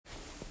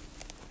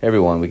Hey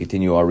everyone, we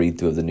continue our read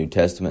through of the New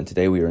Testament.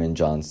 Today we are in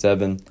John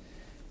 7.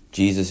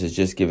 Jesus has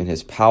just given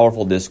his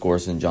powerful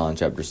discourse in John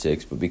chapter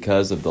 6, but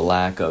because of the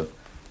lack of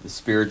the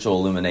spiritual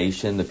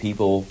illumination, the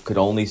people could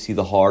only see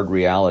the hard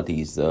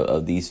realities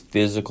of these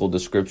physical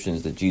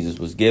descriptions that Jesus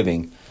was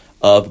giving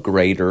of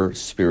greater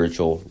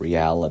spiritual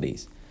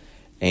realities.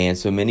 And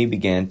so many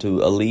began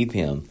to leave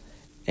him.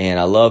 And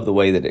I love the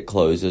way that it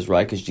closes,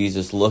 right? Because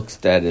Jesus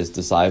looked at his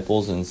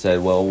disciples and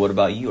said, well, what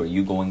about you? Are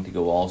you going to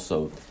go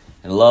also?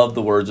 And love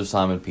the words of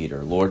Simon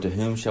Peter. Lord, to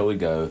whom shall we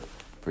go?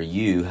 For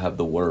you have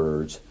the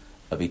words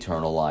of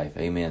eternal life.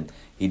 Amen.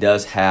 He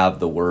does have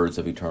the words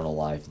of eternal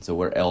life. And so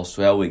where else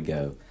shall we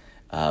go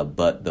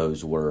but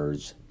those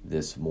words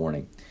this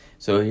morning?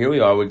 So here we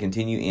are. We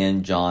continue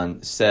in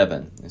John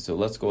 7. And so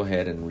let's go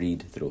ahead and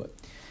read through it.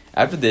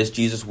 After this,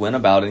 Jesus went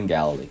about in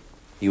Galilee.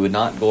 He would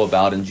not go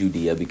about in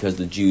Judea because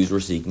the Jews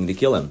were seeking to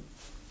kill him.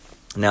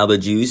 Now the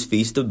Jews'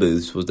 feast of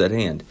booths was at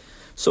hand.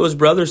 So his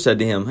brothers said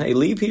to him, hey,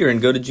 leave here and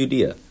go to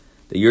Judea,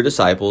 that your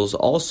disciples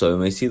also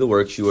may see the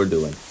works you are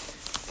doing.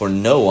 For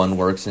no one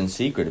works in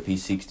secret if he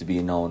seeks to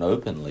be known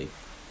openly.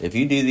 If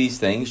you do these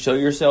things, show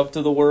yourself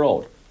to the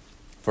world.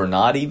 For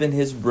not even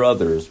his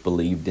brothers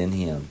believed in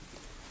him.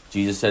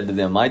 Jesus said to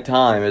them, my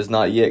time has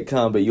not yet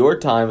come, but your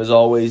time is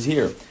always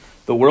here.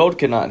 The world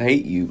cannot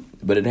hate you,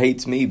 but it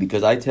hates me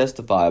because I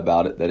testify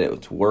about it that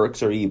its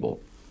works are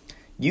evil.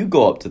 You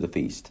go up to the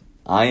feast.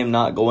 I am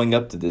not going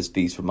up to this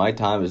feast, for my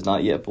time is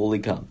not yet fully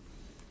come.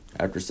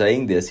 After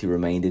saying this, he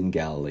remained in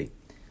Galilee.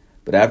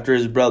 But after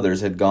his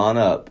brothers had gone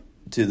up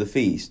to the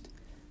feast,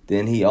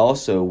 then he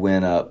also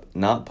went up,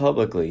 not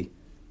publicly,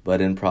 but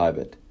in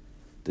private.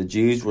 The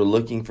Jews were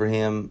looking for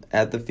him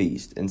at the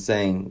feast, and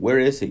saying, where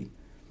is he?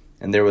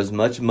 And there was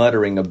much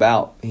muttering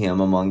about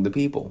him among the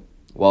people.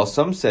 While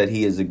some said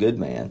he is a good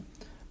man,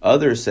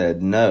 others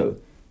said, no,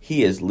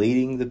 he is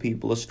leading the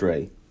people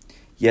astray.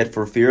 Yet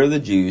for fear of the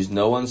Jews,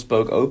 no one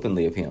spoke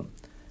openly of him.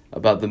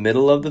 About the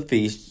middle of the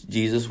feast,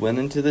 Jesus went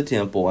into the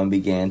temple and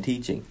began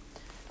teaching.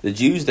 The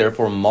Jews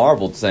therefore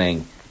marveled,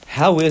 saying,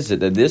 how is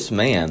it that this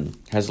man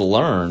has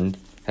learning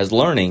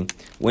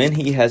when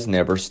he has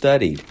never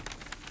studied?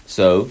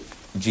 So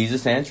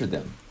Jesus answered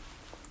them,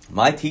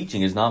 my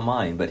teaching is not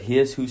mine, but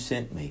his who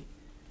sent me.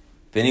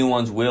 If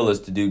anyone's will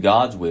is to do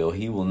God's will,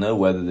 he will know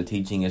whether the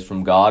teaching is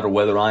from God or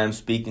whether I am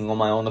speaking on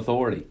my own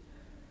authority.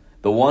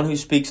 The one who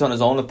speaks on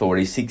his own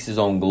authority seeks his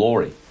own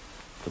glory.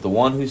 But the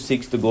one who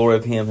seeks the glory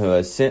of him who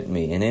has sent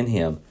me, and in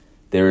him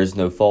there is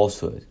no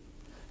falsehood.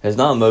 Has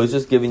not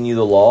Moses given you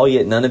the law,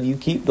 yet none of you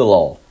keep the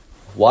law?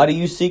 Why do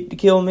you seek to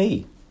kill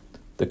me?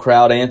 The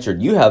crowd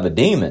answered, you have a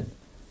demon.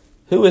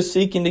 Who is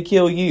seeking to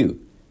kill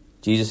you?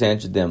 Jesus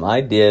answered them,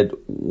 I did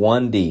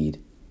one deed,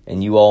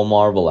 and you all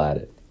marvel at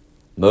it.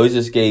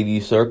 Moses gave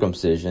you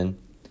circumcision,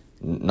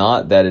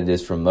 not that it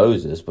is from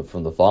Moses, but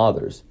from the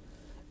fathers.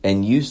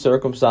 And you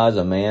circumcise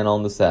a man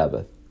on the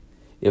Sabbath.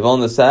 If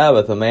on the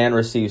Sabbath a man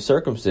receives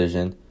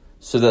circumcision,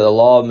 so that the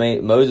law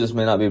of Moses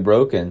may not be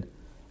broken,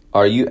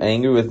 are you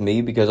angry with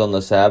me because on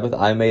the Sabbath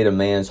I made a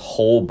man's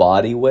whole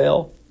body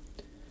well?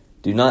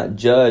 Do not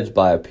judge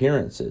by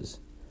appearances,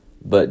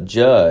 but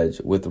judge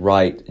with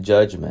right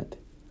judgment.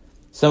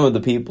 Some of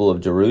the people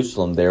of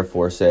Jerusalem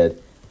therefore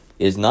said,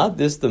 is not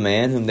this the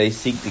man whom they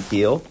seek to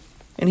kill?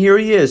 And here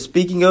he is,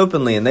 speaking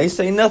openly, and they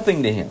say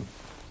nothing to him.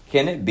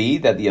 Can it be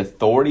that the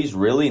authorities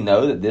really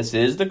know that this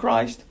is the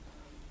Christ?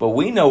 But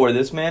we know where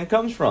this man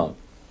comes from.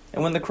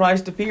 And when the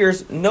Christ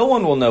appears, no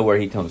one will know where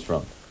he comes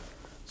from.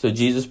 So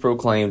Jesus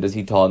proclaimed as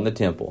he taught in the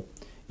temple,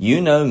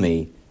 you know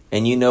me,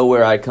 and you know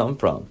where I come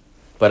from.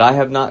 But I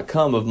have not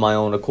come of my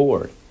own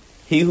accord.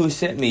 He who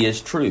sent me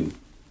is true,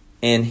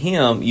 and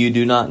him you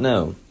do not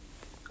know.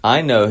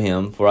 I know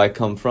him, for I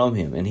come from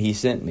him, and he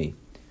sent me.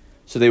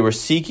 So they were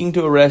seeking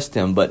to arrest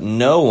him, but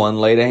no one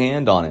laid a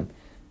hand on him,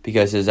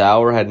 because his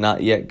hour had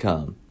not yet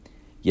come.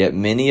 Yet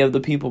many of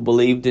the people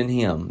believed in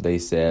him. They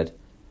said,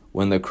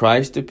 when the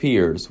Christ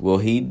appears, will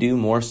he do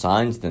more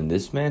signs than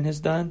this man has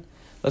done?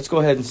 Let's go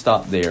ahead and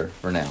stop there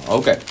for now.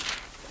 Okay.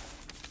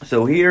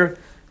 So here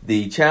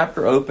the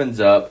chapter opens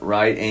up,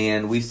 right,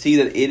 and we see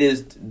that it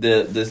is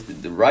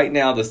right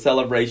now the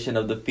celebration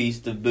of the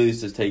Feast of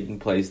Booths is taking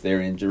place there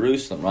in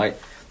Jerusalem, right?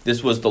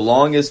 This was the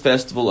longest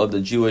festival of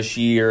the Jewish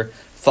year,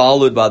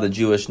 followed by the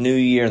Jewish New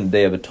Year and the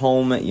Day of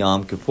Atonement,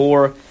 Yom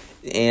Kippur.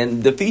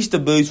 And the Feast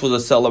of Booths was a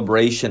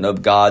celebration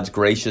of God's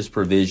gracious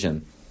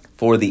provision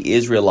for the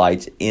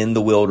Israelites in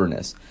the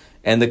wilderness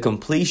and the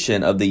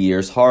completion of the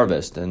year's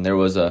harvest. And there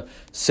was a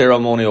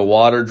ceremonial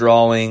water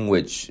drawing,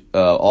 which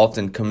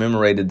often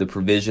commemorated the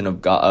provision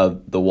of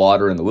the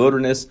water in the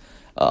wilderness,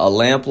 a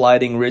lamp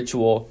lighting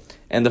ritual.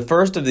 And the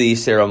first of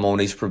these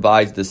ceremonies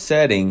provides the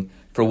setting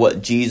for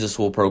what Jesus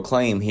will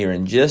proclaim here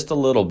in just a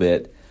little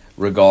bit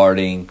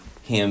regarding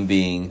him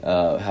being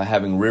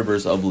having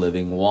rivers of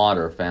living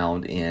water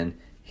found in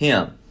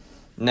him.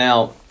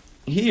 Now,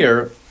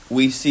 here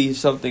we see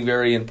something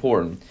very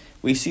important.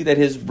 We see that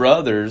his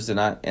brothers, and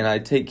I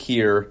take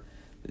here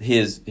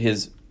his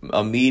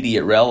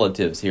immediate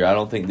relatives here. I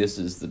don't think this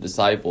is the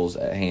disciples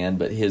at hand,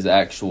 but his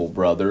actual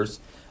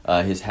brothers,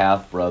 his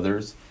half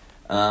brothers.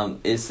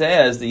 it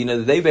says that,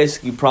 that they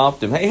basically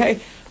prompt him, hey,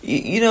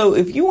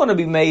 if you want to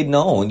be made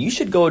known, you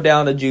should go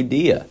down to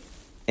Judea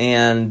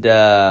and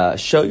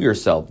show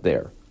yourself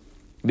there.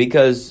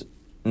 Because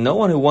no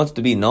one who wants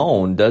to be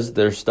known does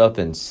their stuff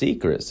in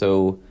secret.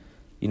 So,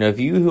 if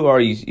you who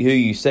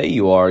you say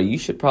you are, you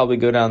should probably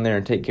go down there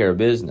and take care of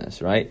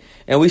business, right?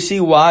 And we see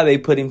why they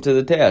put him to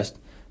the test.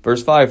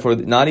 Verse 5, for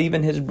not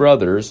even his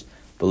brothers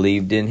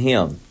believed in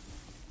him.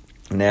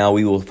 Now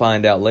we will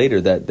find out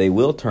later that they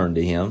will turn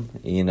to him,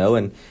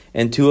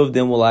 and two of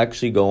them will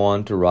actually go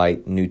on to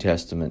write New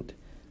Testament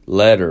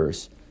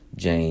letters,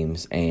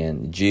 James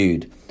and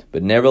Jude.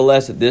 But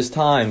nevertheless, at this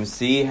time,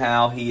 see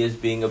how he is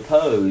being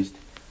opposed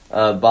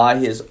by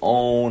his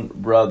own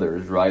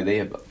brothers, right? They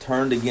have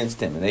turned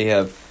against him,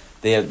 and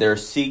they're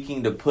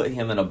seeking to put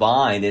him in a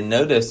bind. And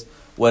notice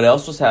what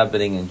else was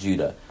happening in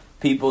Judah.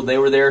 They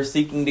were there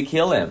seeking to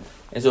kill him.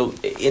 And so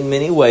in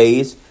many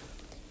ways,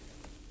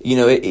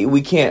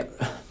 we can't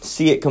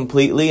see it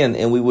completely, and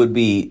it would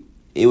be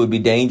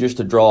dangerous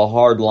to draw a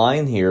hard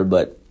line here,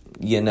 but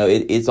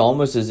it's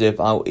almost as if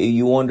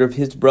you wonder if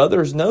his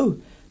brothers know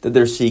that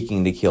they're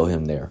seeking to kill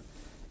him there.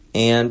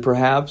 And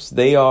perhaps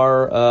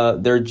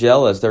they're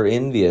jealous, they're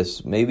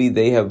envious. Maybe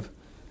they have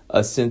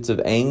a sense of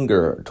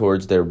anger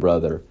towards their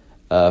brother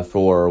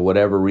for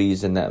whatever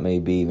reason that may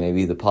be.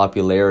 Maybe the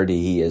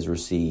popularity he has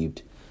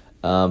received.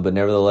 But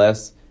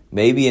nevertheless,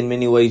 maybe in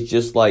many ways,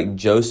 just like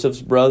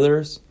Joseph's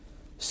brothers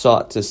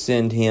sought to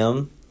send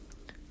him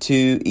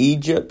to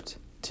Egypt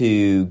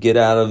to get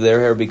out of their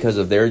hair because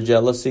of their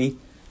jealousy,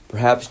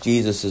 perhaps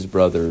Jesus'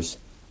 brothers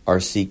are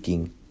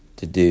seeking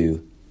to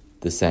do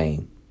the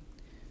same.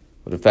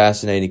 What a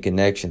fascinating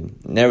connection.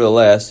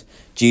 Nevertheless,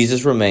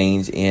 Jesus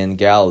remains in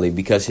Galilee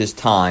because his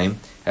time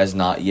has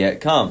not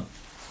yet come.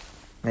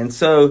 And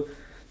so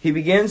he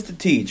begins to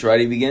teach, right?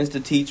 He begins to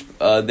teach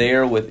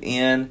there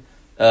within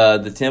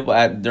the temple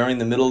during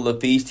the middle of the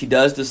feast. He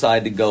does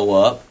decide to go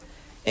up,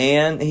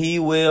 and he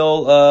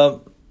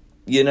will,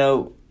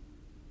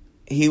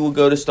 he will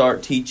go to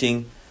start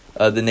teaching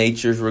the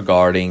natures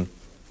regarding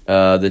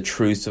the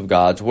truths of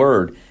God's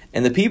word.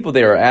 And the people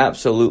there are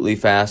absolutely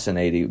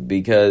fascinated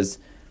because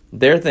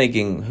they're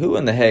thinking, who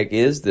in the heck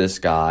is this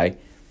guy?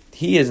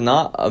 He is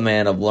not a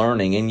man of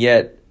learning, and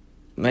yet,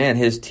 man,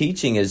 his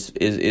teaching is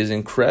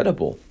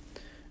incredible,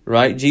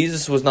 right?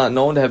 Jesus was not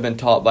known to have been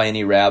taught by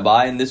any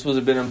rabbi, and this was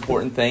a bit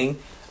important thing.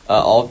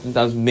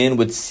 Oftentimes men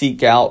would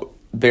seek out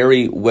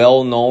very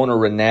well-known or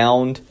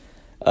renowned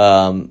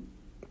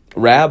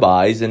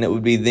rabbis, and it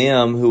would be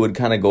them who would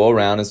kind of go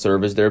around and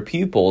serve as their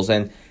pupils.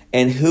 And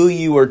who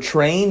you were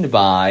trained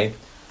by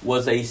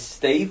was a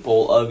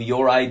staple of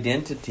your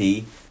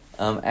identity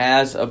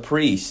as a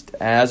priest,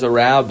 as a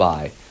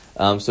rabbi.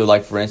 So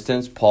like, for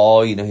instance,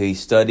 Paul, he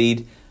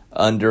studied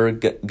under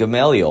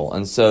Gamaliel.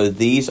 And so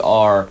these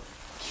are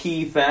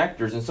key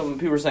factors. And some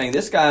people are saying,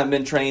 this guy hasn't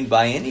been trained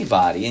by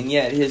anybody, and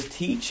yet his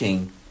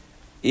teaching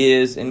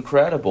is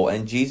incredible.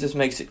 And Jesus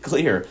makes it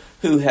clear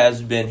who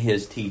has been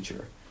his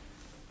teacher.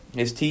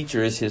 His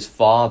teacher is his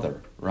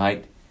Father,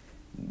 right?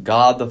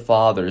 God the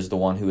Father is the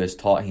one who has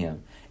taught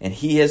him. And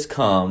he has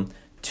come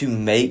to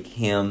make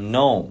him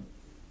known.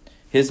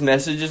 His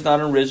message is not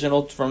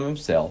original from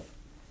himself,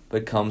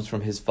 but comes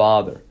from his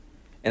Father.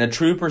 And a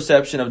true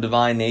perception of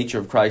divine nature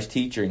of Christ's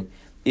teaching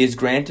is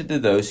granted to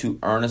those who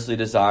earnestly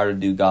desire to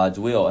do God's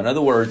will. In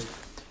other words,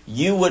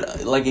 you would,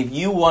 if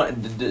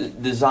you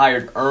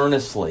desired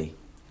earnestly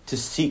to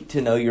seek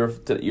to know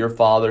your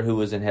Father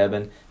who is in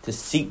heaven, to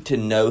seek to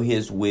know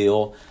his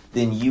will,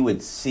 then you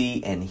would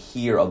see and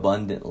hear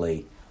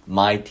abundantly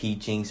my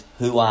teachings,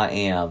 who I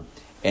am,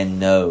 and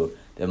know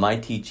that my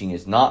teaching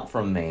is not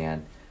from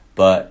man,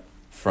 but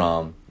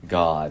from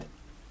God.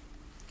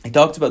 He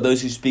talks about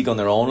those who speak on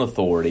their own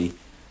authority,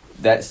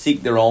 that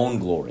seek their own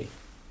glory,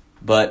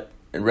 but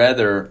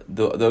rather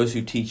those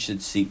who teach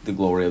should seek the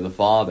glory of the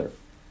Father.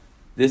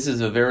 This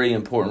is a very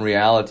important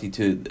reality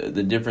to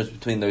the difference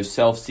between those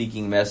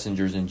self-seeking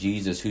messengers and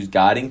Jesus, whose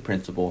guiding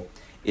principle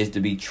is to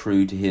be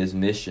true to his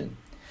mission.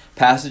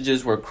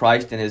 Passages where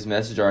Christ and his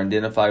message are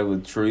identified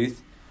with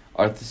truth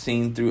are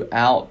seen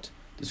throughout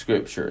the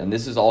Scripture. And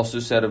this is also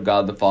said of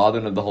God the Father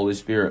and of the Holy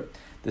Spirit.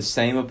 The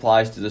same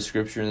applies to the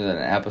Scriptures and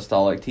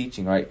apostolic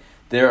teaching, right?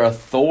 Their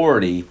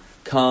authority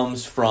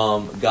comes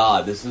from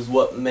God. This is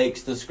what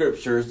makes the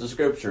Scriptures the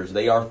Scriptures.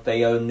 They are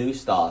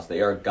theopneustos.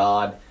 They are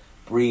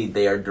God-breathed.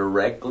 They are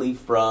directly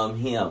from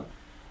him.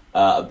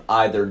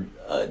 Either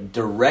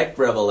direct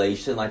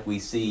revelation, like we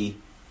see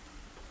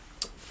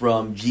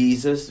from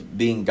Jesus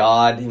being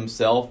God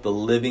himself, the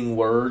living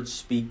word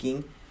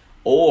speaking,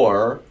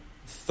 or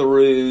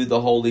through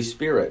the Holy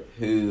Spirit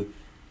who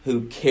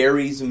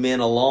carries men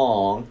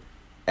along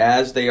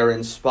as they are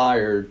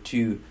inspired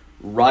to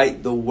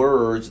write the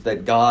words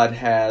that God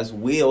has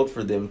willed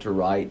for them to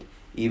write,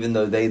 even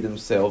though they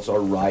themselves are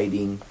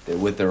writing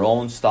with their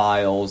own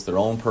styles, their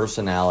own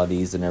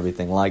personalities, and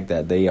everything like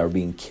that. They are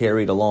being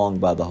carried along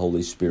by the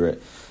Holy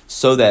Spirit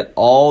so that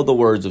all the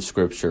words of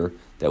Scripture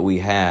that we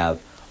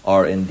have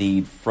are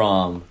indeed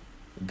from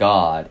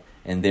God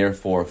and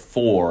therefore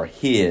for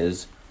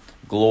his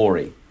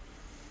glory.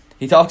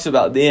 He talks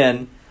about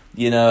then,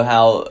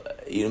 how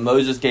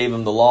Moses gave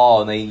them the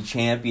law and they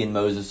championed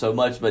Moses so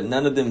much, but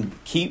none of them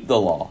keep the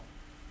law,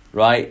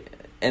 right?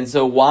 And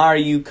so why are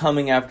you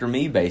coming after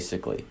me,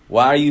 basically?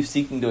 Why are you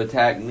seeking to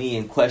attack me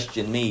and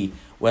question me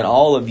when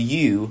all of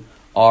you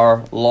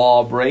are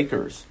law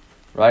breakers,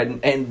 right?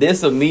 And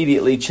this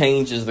immediately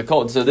changes the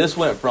culture. So this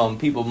went from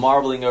people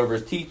marveling over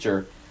his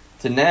teacher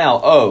to now,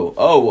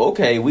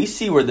 okay, we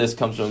see where this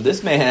comes from.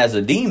 This man has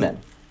a demon.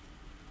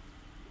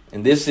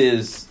 And this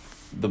is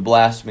the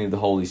blasphemy of the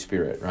Holy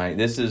Spirit, right?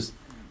 This is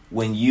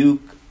when you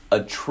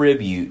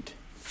attribute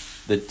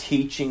the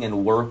teaching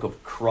and work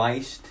of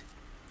Christ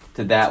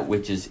to that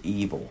which is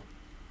evil.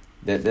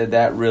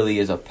 That really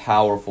is a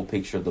powerful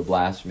picture of the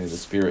blasphemy of the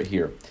Spirit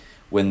here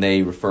when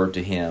they refer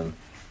to him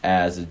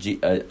as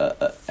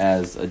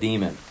a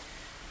demon.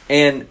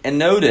 And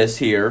notice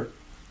here,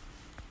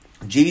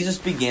 Jesus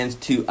begins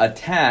to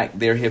attack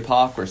their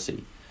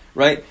hypocrisy,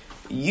 right?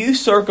 You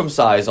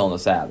circumcise on the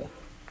Sabbath,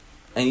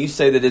 and you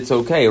say that it's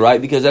okay,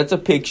 right? Because that's a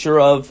picture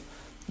of,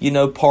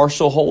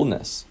 partial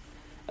wholeness.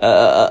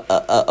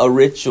 A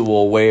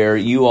ritual where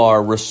you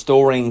are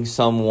restoring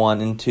someone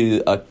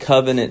into a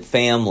covenant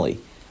family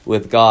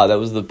with God. That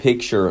was the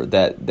picture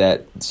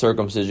that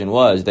circumcision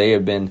was. They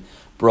had been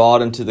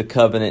brought into the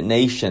covenant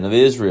nation of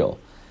Israel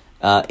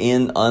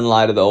in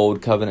light of the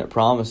old covenant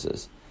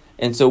promises.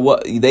 And so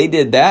what they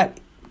did that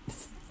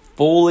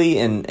fully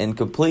and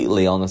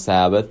completely on the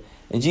Sabbath.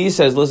 And Jesus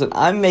says, listen,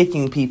 I'm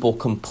making people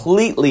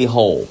completely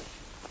whole.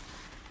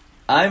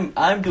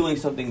 I'm doing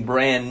something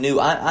brand new.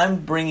 I'm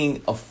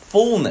bringing a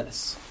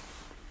fullness.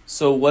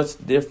 So what's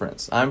the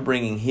difference? I'm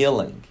bringing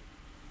healing.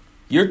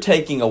 You're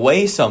taking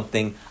away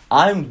something.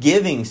 I'm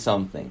giving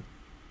something.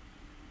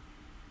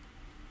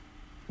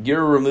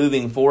 You're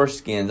removing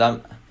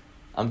foreskins.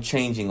 I'm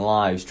changing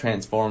lives,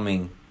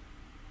 transforming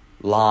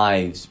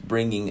lives,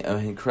 bringing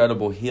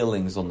incredible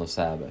healings on the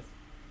Sabbath.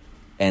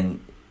 And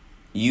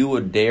you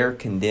would dare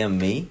condemn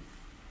me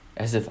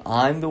as if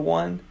I'm the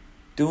one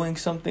doing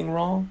something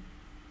wrong?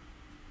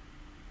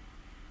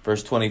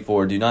 Verse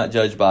 24, do not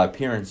judge by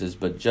appearances,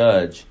 but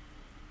judge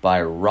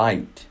by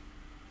right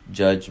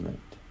judgment.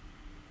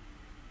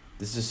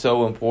 This is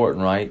so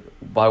important, right?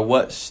 By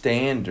what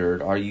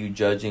standard are you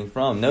judging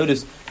from?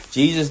 Notice,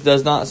 Jesus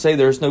does not say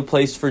there's no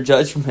place for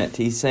judgment.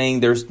 He's saying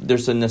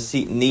there's a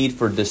need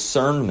for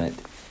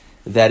discernment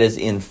that is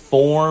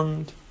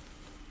informed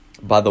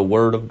by the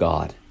Word of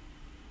God.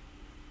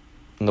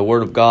 And the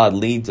Word of God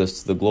leads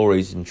us to the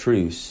glories and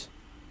truths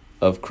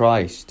of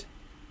Christ.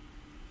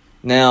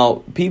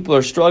 Now, people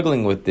are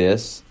struggling with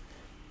this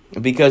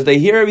because they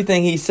hear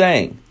everything he's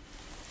saying.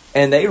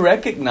 And they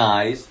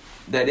recognize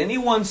that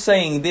anyone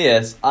saying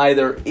this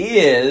either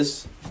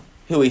is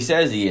who he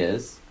says he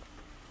is,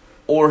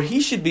 or he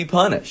should be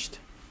punished.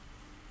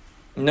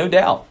 No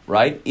doubt,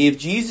 right? If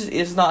Jesus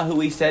is not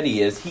who he said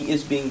he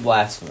is being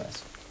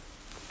blasphemous.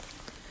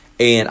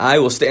 And I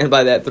will stand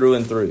by that through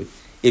and through.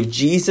 If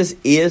Jesus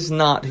is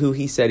not who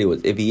he said he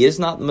was, if he is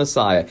not the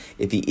Messiah,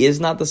 if he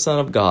is not the Son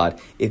of God,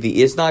 if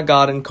he is not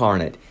God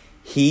incarnate,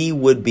 he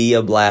would be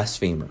a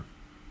blasphemer.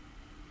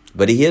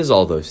 But he is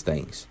all those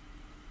things.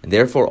 And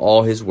therefore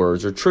all his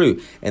words are true.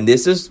 And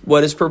this is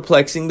what is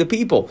perplexing the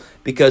people.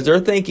 Because they're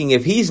thinking,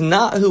 if he's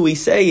not who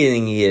he's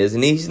saying he is,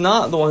 and he's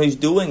not the one who's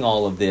doing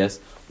all of this,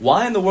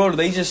 why in the world are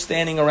they just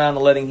standing around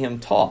and letting him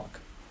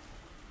talk?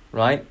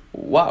 Right?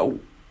 Why?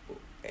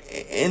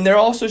 And they're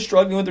also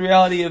struggling with the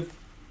reality of,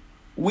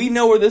 we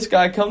know where this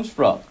guy comes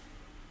from.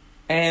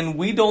 And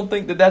we don't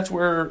think that that's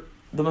where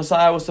the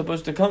Messiah was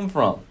supposed to come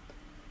from.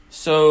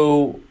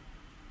 So,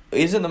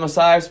 isn't the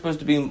Messiah supposed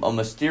to be a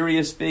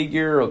mysterious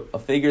figure, a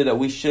figure that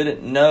we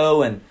shouldn't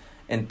know,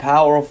 and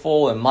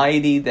powerful and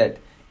mighty, that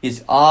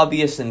is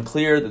obvious and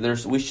clear,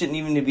 that we shouldn't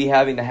even be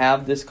having to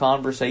have this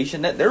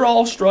conversation? That they're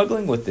all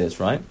struggling with this,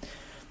 right?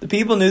 The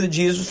people knew that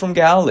Jesus was from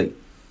Galilee.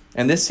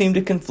 And this seemed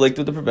to conflict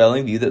with the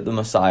prevailing view that the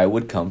Messiah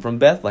would come from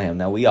Bethlehem.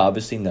 Now, we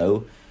obviously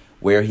know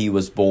where he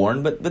was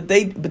born, but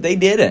they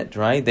didn't,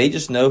 right? They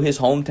just know his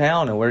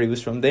hometown and where he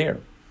was from there.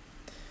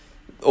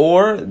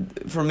 Or,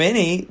 for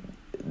many,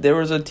 there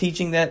was a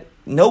teaching that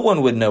no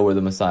one would know where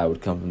the Messiah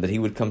would come from, that he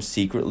would come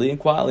secretly and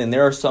quietly. And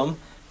there are some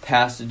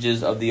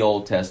passages of the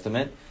Old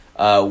Testament,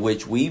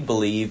 which we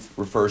believe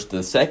refers to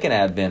the second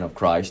advent of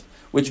Christ,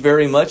 which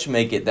very much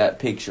make it that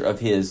picture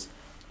of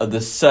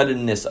the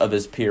suddenness of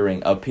his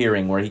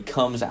appearing, where he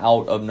comes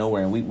out of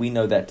nowhere. And we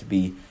know that to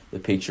be the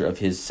picture of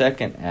his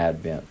second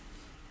advent.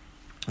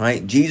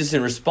 Right? Jesus,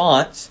 in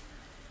response,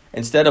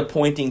 instead of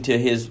pointing to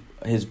his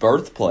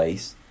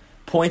birthplace,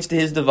 points to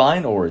his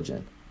divine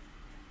origin.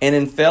 And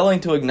in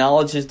failing to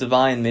acknowledge his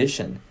divine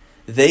mission,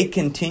 they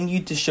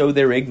continued to show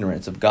their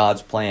ignorance of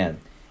God's plan,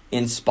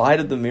 in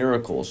spite of the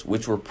miracles,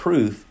 which were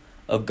proof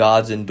of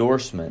God's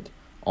endorsement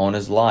on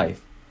his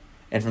life.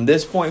 And from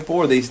this point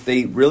forward,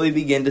 they really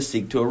begin to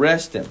seek to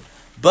arrest him.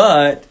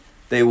 But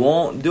they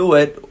won't do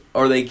it,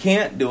 or they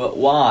can't do it.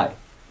 Why?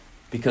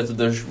 Because of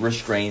the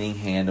restraining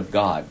hand of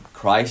God.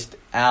 Christ's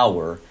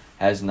hour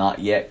has not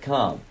yet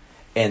come.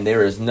 And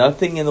there is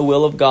nothing in the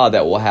will of God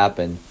that will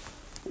happen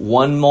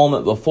one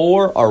moment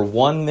before or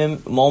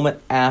one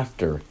moment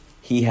after,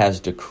 he has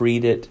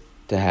decreed it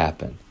to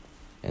happen.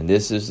 And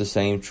this is the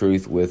same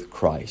truth with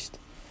Christ.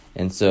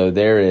 And so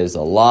there is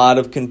a lot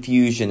of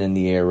confusion in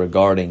the air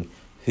regarding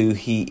who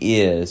he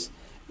is,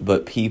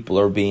 but people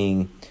are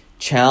being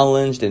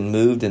challenged and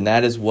moved, and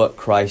that is what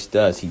Christ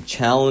does. He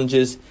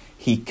challenges,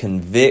 he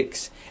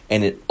convicts,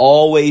 and it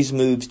always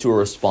moves to a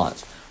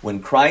response.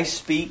 When Christ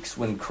speaks,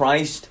 when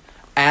Christ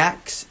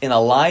acts in a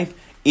life,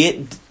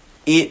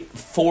 it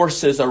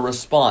forces a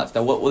response.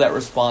 Now, what will that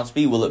response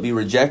be? Will it be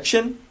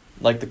rejection,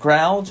 like the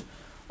crowds,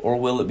 or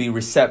will it be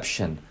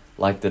reception,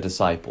 like the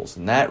disciples?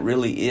 And that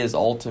really is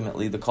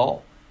ultimately the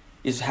call,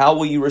 is how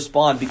will you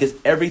respond? Because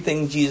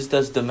everything Jesus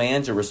does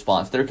demands a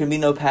response. There can be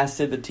no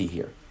passivity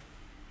here,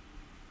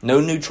 no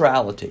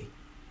neutrality.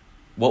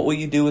 What will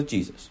you do with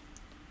Jesus?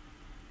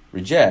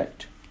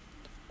 Reject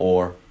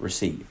or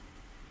receive.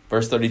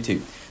 Verse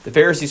 32, the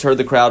Pharisees heard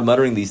the crowd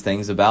muttering these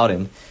things about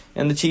him,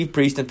 and the chief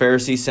priests and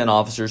Pharisees sent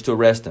officers to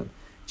arrest him.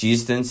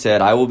 Jesus then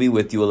said, I will be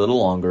with you a little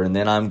longer, and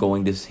then I am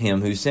going to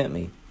him who sent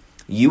me.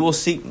 You will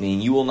seek me,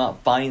 and you will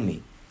not find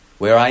me.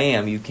 Where I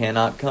am, you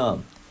cannot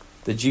come.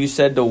 The Jews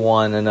said to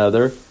one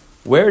another,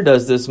 where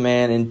does this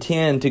man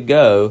intend to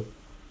go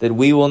that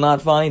we will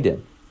not find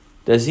him?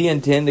 Does he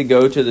intend to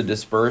go to the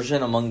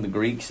dispersion among the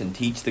Greeks and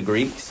teach the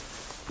Greeks?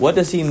 What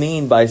does he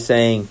mean by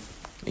saying,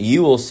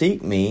 you will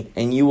seek me,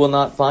 and you will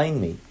not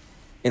find me?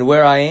 And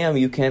where I am,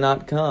 you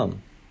cannot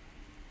come.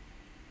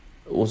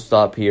 We'll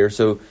stop here.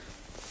 So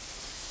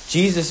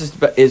Jesus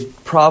is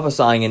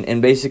prophesying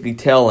and basically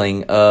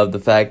telling of the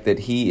fact that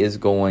he is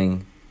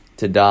going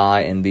to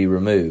die and be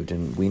removed.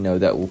 And we know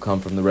that will come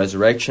from the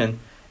resurrection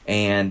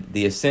and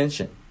the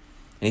ascension.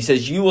 And he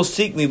says, you will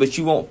seek me, but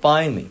you won't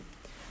find me.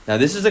 Now,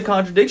 this is a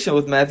contradiction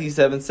with Matthew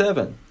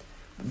 7:7.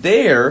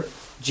 There,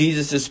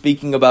 Jesus is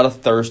speaking about a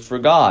thirst for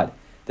God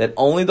that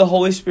only the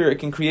Holy Spirit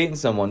can create in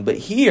someone. But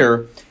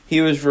here, he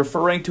was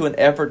referring to an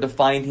effort to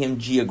find him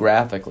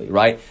geographically,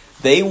 right?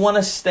 They want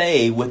to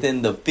stay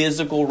within the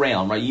physical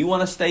realm, right? You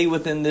want to stay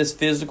within this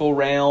physical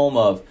realm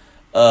of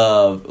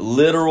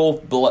literal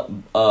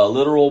blood,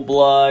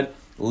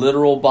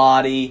 literal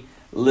body,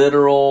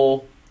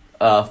 literal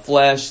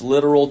flesh,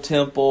 literal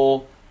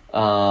temple,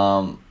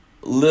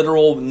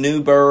 literal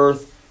new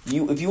birth.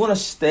 If you want to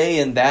stay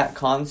in that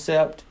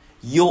concept,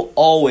 you'll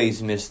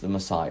always miss the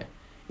Messiah.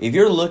 If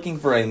you're looking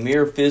for a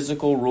mere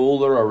physical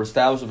ruler or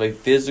establishment of a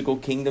physical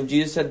kingdom,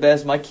 Jesus said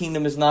best, my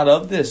kingdom is not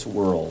of this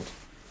world.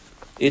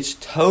 It's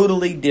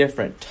totally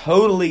different,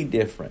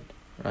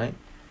 right?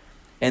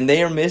 And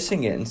they are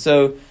missing it. And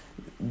so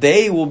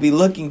they will be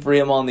looking for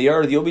him on the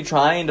earth. You'll be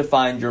trying to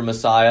find your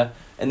Messiah.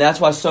 And that's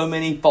why so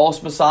many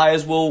false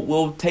messiahs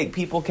will take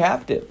people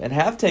captive and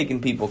have taken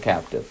people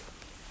captive.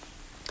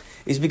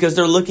 It's because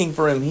they're looking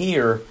for him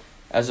here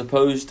as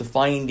opposed to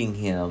finding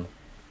him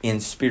in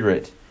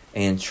spirit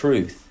and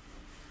truth.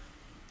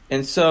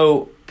 And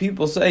so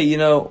people say,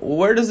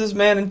 where does this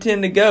man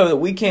intend to go that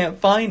we can't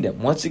find him?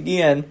 Once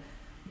again,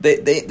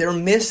 they're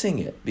missing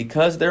it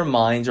because their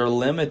minds are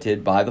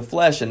limited by the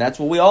flesh. And that's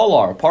what we all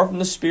are. Apart from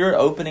the Spirit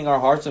opening our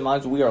hearts and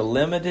minds, we are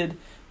limited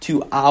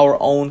to our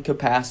own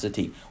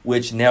capacity,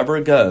 which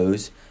never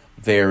goes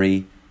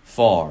very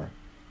far.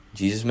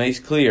 Jesus makes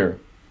clear,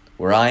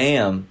 where I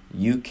am,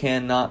 you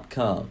cannot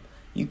come.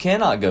 You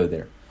cannot go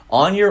there.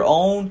 On your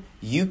own,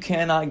 you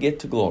cannot get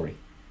to glory.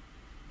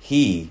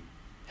 He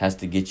has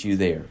to get you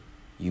there.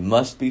 You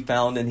must be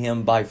found in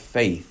him by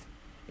faith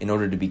in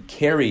order to be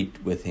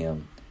carried with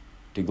him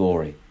to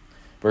glory.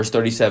 Verse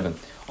 37,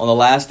 on the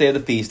last day of the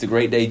feast, the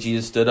great day,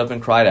 Jesus stood up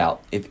and cried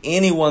out, if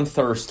anyone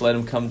thirsts, let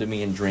him come to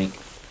me and drink.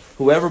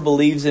 Whoever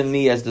believes in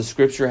me, as the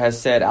scripture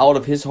has said, out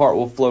of his heart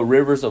will flow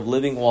rivers of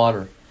living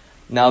water.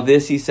 Now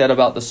this he said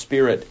about the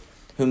Spirit,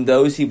 whom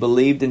those who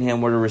believed in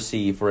him were to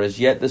receive. For as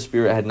yet the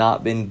Spirit had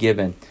not been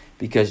given,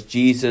 because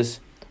Jesus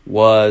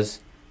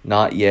was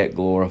not yet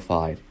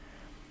glorified.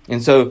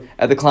 And so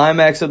at the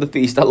climax of the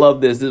feast, I love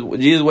this.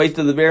 Jesus waits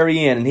to the very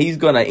end, and he's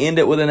going to end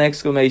it with an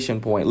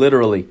exclamation point,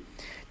 literally.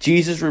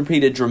 Jesus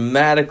repeated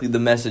dramatically the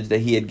message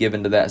that he had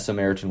given to that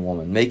Samaritan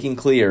woman, making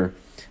clear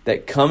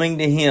that coming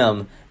to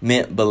him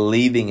meant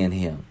believing in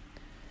him.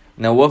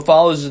 Now, what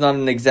follows is not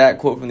an exact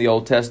quote from the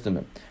Old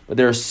Testament, but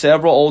there are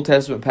several Old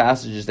Testament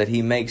passages that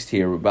he makes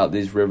here about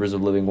these rivers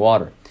of living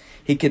water.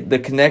 The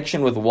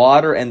connection with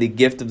water and the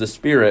gift of the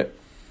Spirit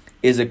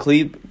is a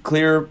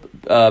clear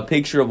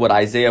picture of what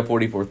Isaiah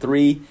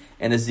 44:3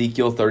 and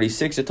Ezekiel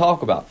 36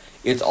 talk about.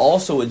 It's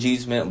also what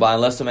Jesus meant by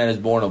unless a man is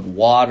born of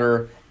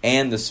water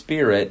and the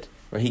Spirit,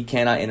 where he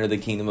cannot enter the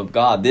kingdom of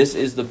God. This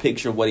is the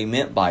picture of what he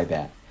meant by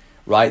that,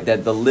 right?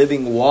 That the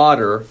living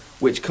water,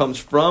 which comes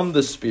from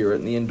the Spirit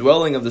and the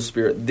indwelling of the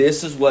Spirit,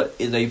 this is what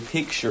is a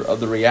picture of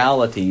the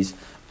realities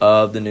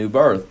of the new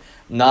birth.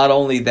 Not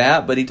only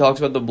that, but he talks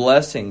about the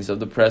blessings of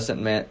the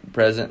present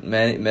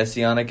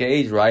messianic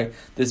age, right?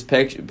 This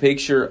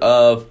picture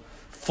of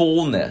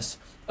fullness,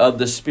 of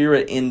the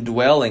Spirit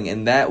indwelling,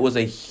 and that was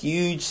a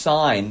huge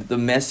sign the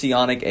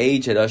messianic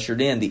age had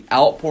ushered in. The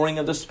outpouring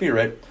of the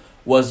Spirit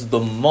was the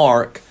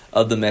mark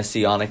of the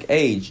messianic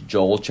age,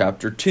 Joel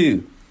chapter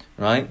 2.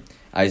 right?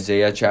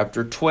 Isaiah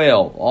chapter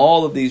 12.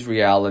 All of these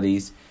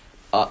realities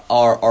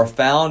are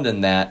found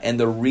in that. And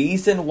the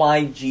reason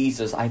why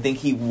Jesus, I think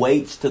he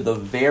waits to the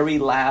very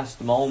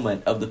last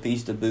moment of the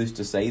Feast of Booths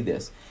to say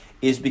this,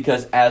 is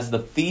because as the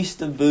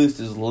Feast of Booths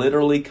is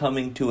literally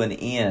coming to an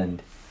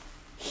end,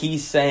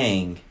 he's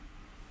saying,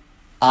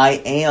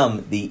 I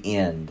am the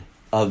end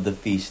of the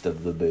Feast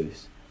of the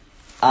Booths.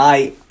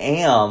 I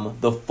am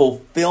the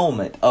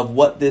fulfillment of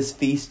what this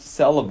feast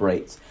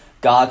celebrates.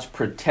 God's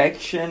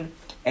protection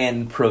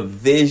and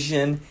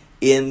provision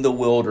in the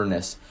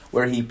wilderness,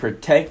 where he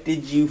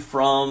protected you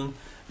from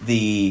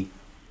the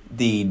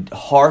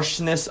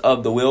harshness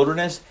of the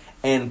wilderness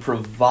and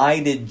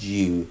provided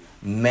you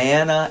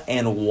manna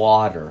and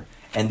water.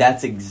 And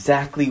that's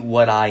exactly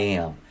what I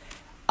am.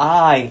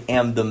 I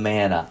am the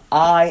manna.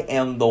 I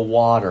am the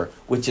water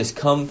which has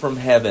come from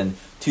heaven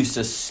to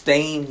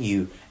sustain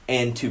you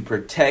and to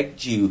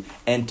protect you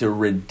and to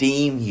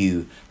redeem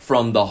you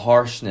from the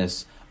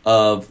harshness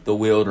of the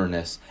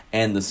wilderness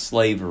and the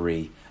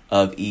slavery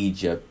of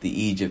Egypt,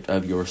 the Egypt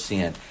of your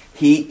sin.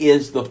 He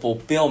is the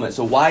fulfillment.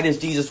 So why does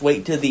Jesus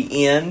wait to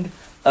the end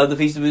of the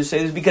Feast of Booths to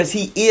say this? Because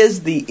he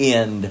is the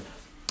end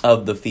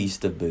of the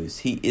Feast of Booths.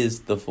 He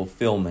is the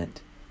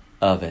fulfillment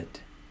of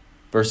it.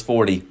 Verse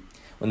 40,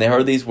 when they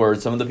heard these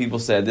words, some of the people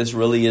said, this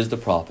really is the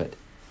prophet.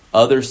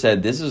 Others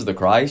said, this is the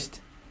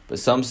Christ. But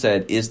some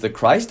said, is the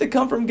Christ to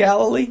come from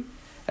Galilee?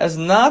 Has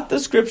not the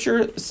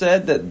scripture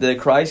said that the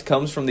Christ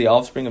comes from the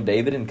offspring of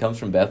David and comes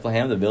from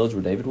Bethlehem, the village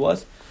where David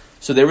was?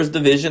 So there was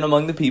division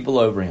among the people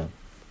over him.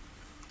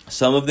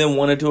 Some of them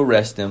wanted to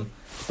arrest him,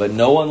 but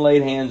no one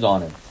laid hands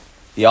on him.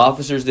 The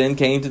officers then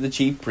came to the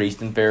chief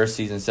priests and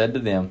Pharisees and said to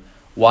them,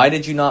 why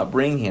did you not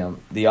bring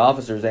him? The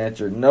officers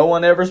answered, no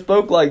one ever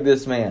spoke like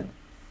this man.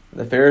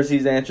 The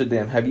Pharisees answered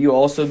them, have you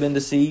also been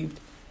deceived?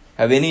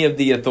 Have any of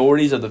the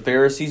authorities of the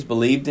Pharisees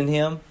believed in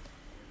him?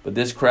 But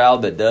this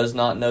crowd that does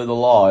not know the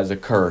law is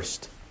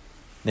accursed.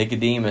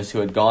 Nicodemus, who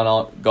had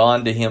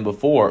gone to him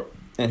before,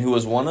 and who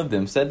was one of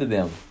them, said to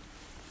them,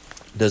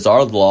 does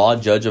our law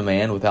judge a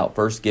man without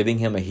first giving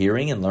him a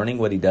hearing and learning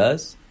what he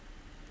does?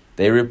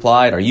 They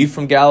replied, are you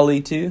from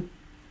Galilee too?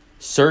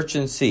 Search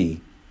and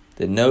see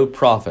that no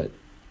prophet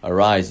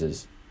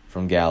arises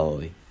from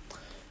Galilee.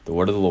 The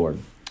word of the Lord.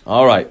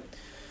 All right.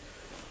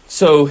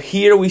 So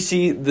here we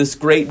see this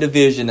great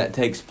division that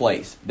takes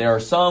place. There are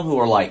some who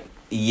are like,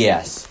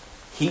 yes,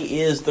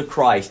 he is the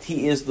Christ.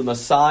 He is the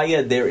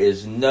Messiah. There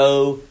is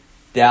no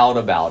doubt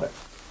about it.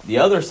 The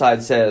other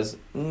side says,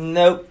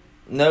 nope.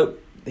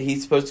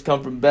 He's supposed to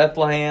come from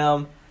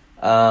Bethlehem,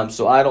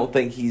 so I don't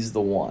think he's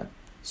the one.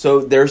 So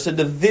there's a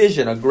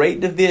division, a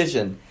great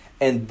division,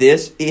 and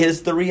this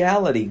is the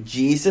reality.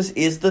 Jesus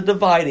is the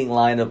dividing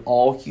line of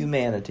all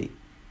humanity.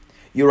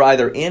 You're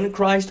either in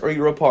Christ or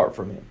you're apart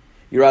from him.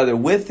 You're either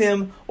with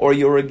him or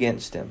you're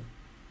against him.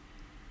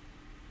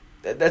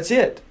 That's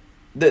it.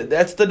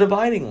 That's the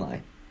dividing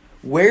line.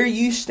 Where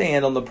you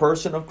stand on the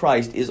person of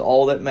Christ is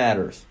all that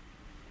matters.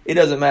 It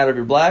doesn't matter if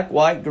you're black,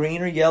 white,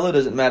 green, or yellow. It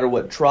doesn't matter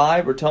what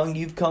tribe or tongue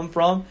you've come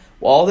from.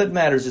 All that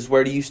matters is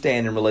where do you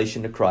stand in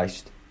relation to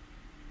Christ.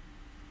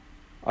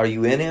 Are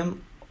you in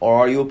him or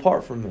are you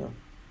apart from him?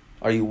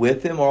 Are you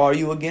with him or are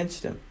you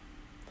against him?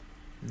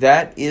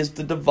 That is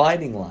the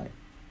dividing line.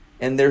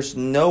 And there's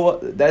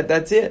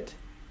that's it.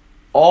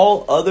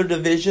 All other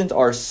divisions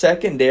are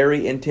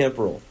secondary and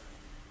temporal.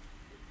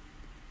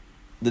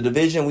 The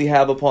division we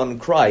have upon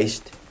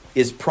Christ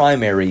is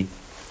primary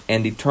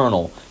and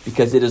eternal,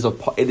 because it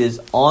is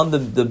on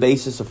the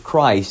basis of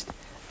Christ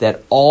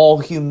that all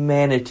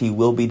humanity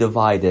will be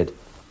divided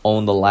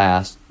on the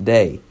last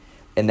day.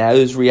 And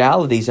those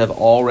realities have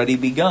already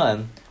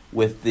begun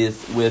with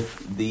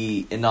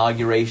the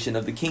inauguration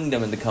of the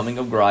kingdom and the coming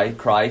of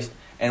Christ,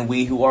 and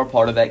we who are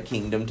part of that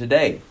kingdom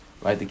today.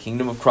 Right? The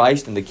kingdom of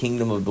Christ and the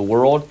kingdom of the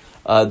world,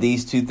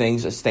 these two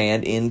things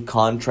stand in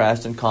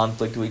contrast and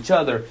conflict to each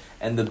other,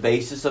 and the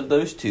basis of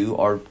those two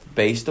are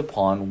based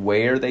upon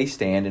where they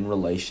stand in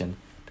relation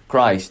to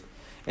Christ.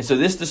 And so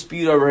this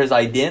dispute over his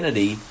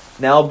identity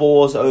now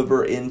boils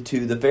over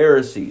into the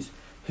Pharisees,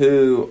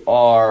 who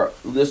are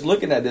just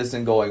looking at this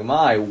and going,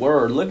 my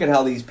word, look at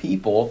how these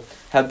people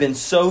have been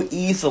so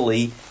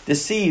easily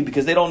deceived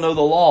because they don't know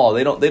the law.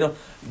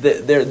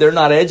 They're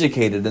not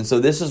educated, and so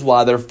this is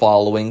why they're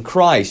following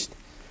Christ.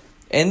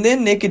 And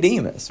then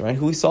Nicodemus, right,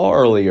 who we saw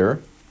earlier,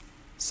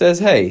 says,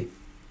 hey,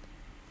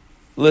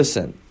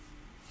 listen,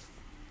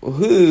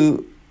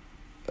 how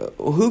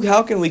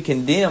can we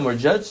condemn or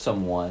judge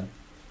someone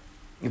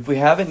if we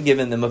haven't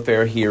given them a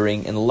fair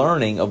hearing and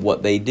learning of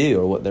what they do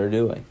or what they're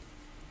doing?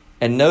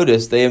 And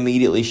notice they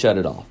immediately shut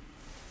it off.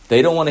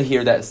 They don't want to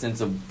hear that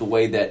sense of the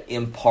way that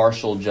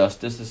impartial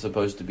justice is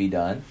supposed to be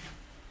done.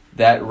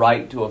 That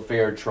right to a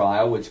fair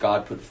trial, which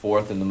God put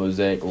forth in the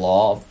Mosaic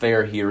law, a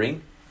fair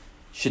hearing,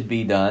 should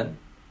be done.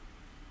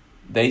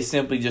 They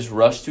simply just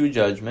rush to a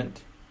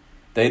judgment.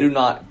 They do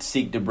not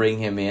seek to bring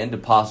him in to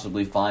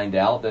possibly find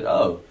out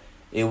that,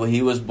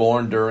 he was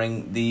born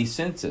during the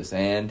census,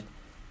 and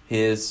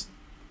Joseph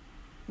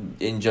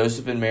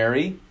and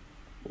Mary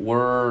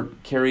were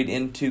carried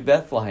into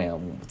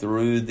Bethlehem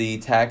through the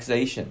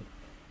taxation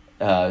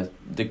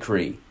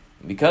decree.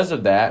 Because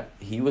of that,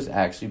 he was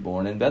actually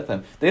born in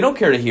Bethlehem. They don't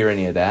care to hear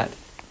any of that.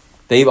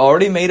 They've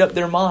already made up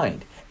their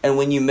mind. And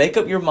when you make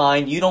up your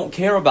mind, you don't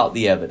care about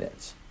the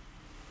evidence.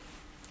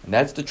 And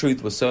that's the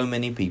truth with so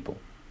many people.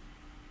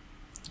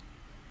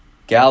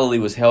 Galilee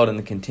was held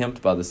in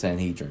contempt by the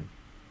Sanhedrin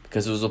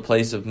because it was a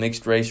place of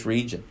mixed race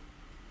region.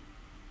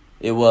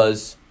 It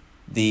was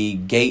the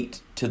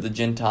gate to the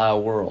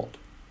Gentile world.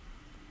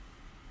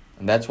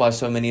 And that's why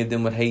so many of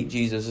them would hate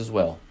Jesus as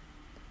well.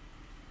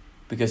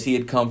 Because he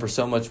had come for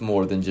so much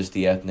more than just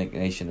the ethnic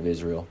nation of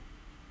Israel.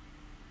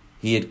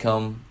 He had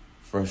come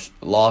for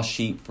lost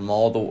sheep from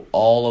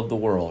all of the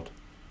world.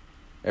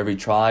 Every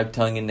tribe,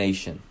 tongue, and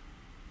nation.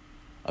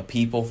 A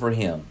people for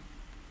him.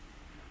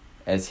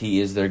 As he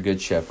is their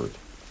good shepherd.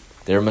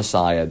 Their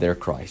Messiah, their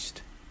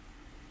Christ.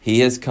 He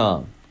has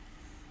come.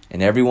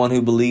 And everyone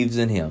who believes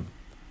in him,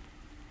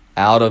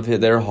 out of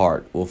their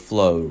heart will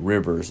flow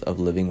rivers of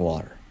living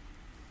water.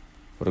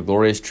 What a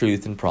glorious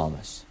truth and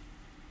promise.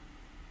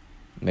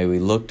 May we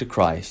look to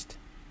Christ,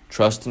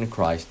 trust in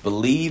Christ,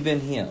 believe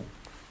in him,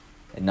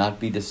 and not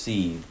be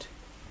deceived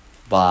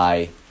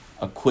by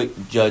a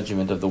quick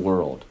judgment of the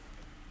world,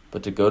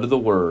 but to go to the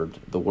Word,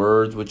 the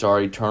words which are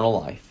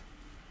eternal life,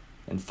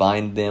 and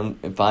find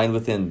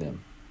within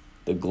them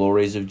the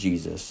glories of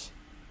Jesus,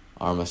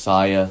 our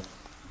Messiah,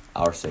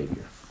 our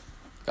Savior.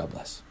 God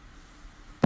bless.